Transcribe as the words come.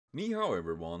Ni hao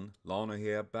everyone, Lana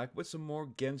here, back with some more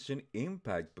Genshin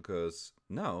Impact because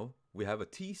now we have a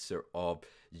teaser of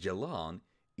Yelan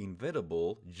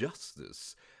Inevitable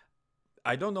Justice.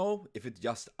 I don't know if it's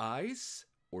just ice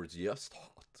or it's just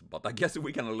hot, but I guess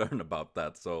we can learn about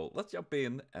that. So let's jump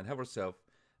in and have ourselves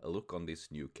a look on this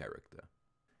new character.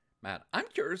 Man, I'm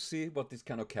curious to see what this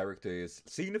kind of character is.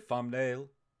 Seeing the thumbnail,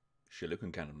 she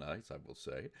looking kind of nice, I will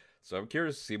say. So I'm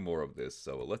curious to see more of this.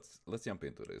 So let's jump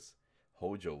into this.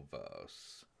 Hojo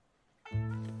verse.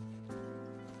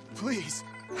 Please,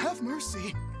 have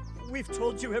mercy. We've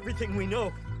told you everything we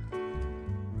know.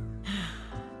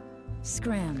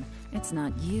 Scram, it's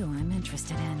not you I'm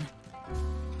interested in.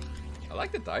 I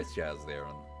like the dice jazz there.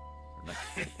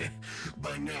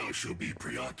 By now she'll be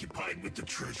preoccupied with the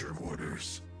treasure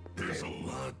hoarders. There's a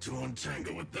lot to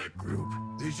untangle with that group.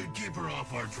 They should keep her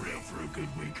off our trail for a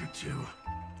good week or two.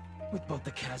 With both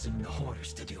the chasm and the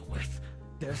hoarders to deal with,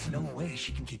 there's no way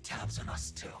she can keep tabs on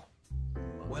us too.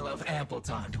 We'll have ample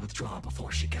time to withdraw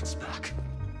before she gets back.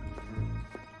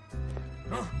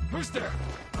 Huh? Who's there?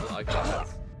 I like that.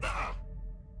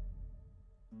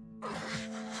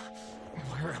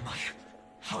 Where am I?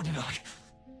 How did I...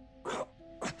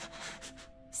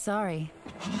 Sorry.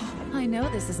 I know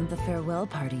this isn't the farewell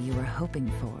party you were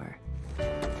hoping for.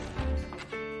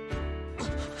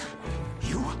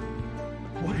 You?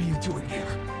 What are you doing here?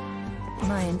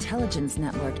 My intelligence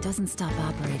network doesn't stop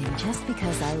operating just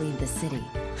because I leave the city.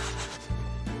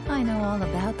 I know all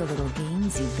about the little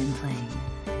games you've been playing.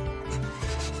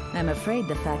 I'm afraid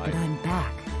the fact that I'm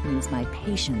back means my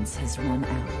patience has run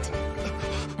out.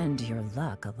 And your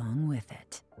luck along with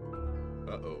it.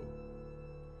 Uh-oh.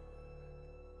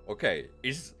 Okay,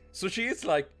 so she is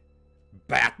like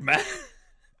Batman?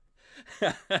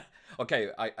 Okay,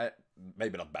 I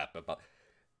maybe not Batman, but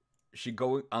she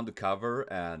going undercover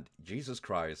and Jesus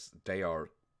Christ, they are...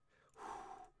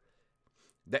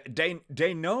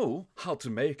 They know how to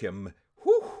make him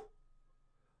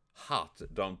hot,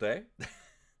 don't they?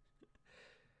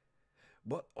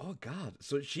 But, oh god,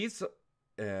 so she's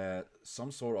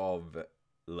some sort of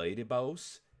lady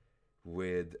boss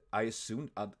with, I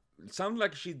assume, it sounds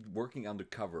like she's working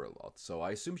undercover a lot, so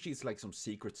I assume she's like some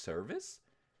secret service?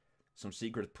 Some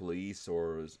secret police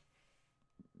or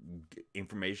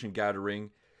information gathering,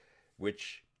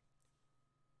 which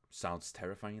sounds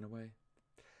terrifying in a way.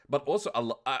 But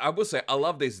also, I would say, I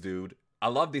love this dude. I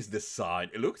love this design.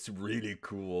 It looks really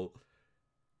cool.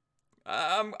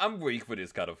 I'm weak for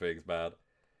this kind of things, man.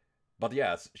 But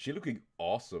yes, she looking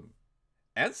awesome.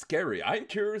 And scary. I'm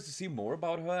curious to see more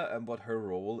about her and what her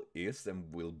role is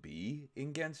and will be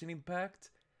in Genshin Impact.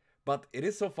 But it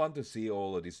is so fun to see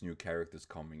all of these new characters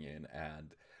coming in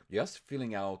and just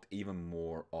filling out even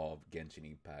more of Genshin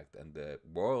Impact and the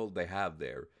world they have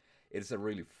there. It's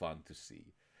really fun to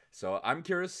see. So I'm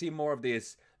curious to see more of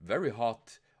this very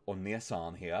hot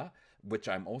Onesan here, which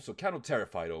I'm also kind of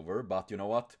terrified over, but you know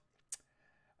what?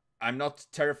 I'm not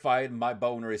terrified, my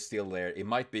boner is still there. It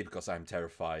might be because I'm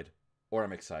terrified. Or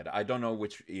I'm excited. I don't know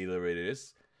which either it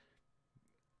is.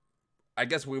 I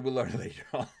guess we will learn later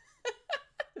on.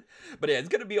 But yeah, it's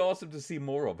gonna be awesome to see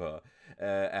more of her.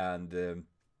 And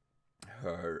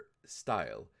her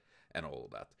style. And all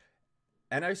of that.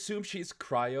 And I assume she's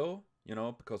cryo, you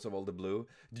know, because of all the blue.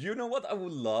 Do you know what I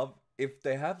would love? If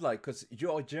they have like, because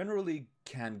you generally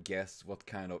can guess what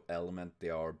kind of element they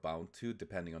are bound to,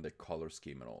 depending on their color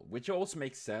scheme and all. Which also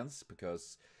makes sense,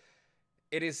 because...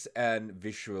 it is an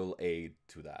visual aid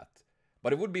to that.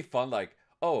 But it would be fun, like,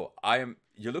 oh,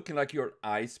 you're looking like you're an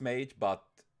ice mage, but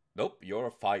nope, you're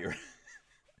a fire.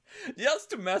 Just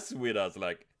to mess with us,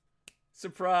 like,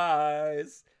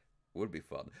 surprise! Would be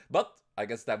fun. But I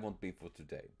guess that won't be for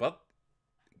today. But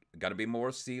gonna be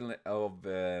more scene of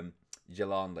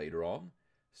Yelan later on.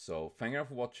 So thank you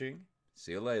for watching.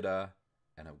 See you later,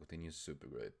 and have a continued super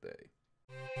great day.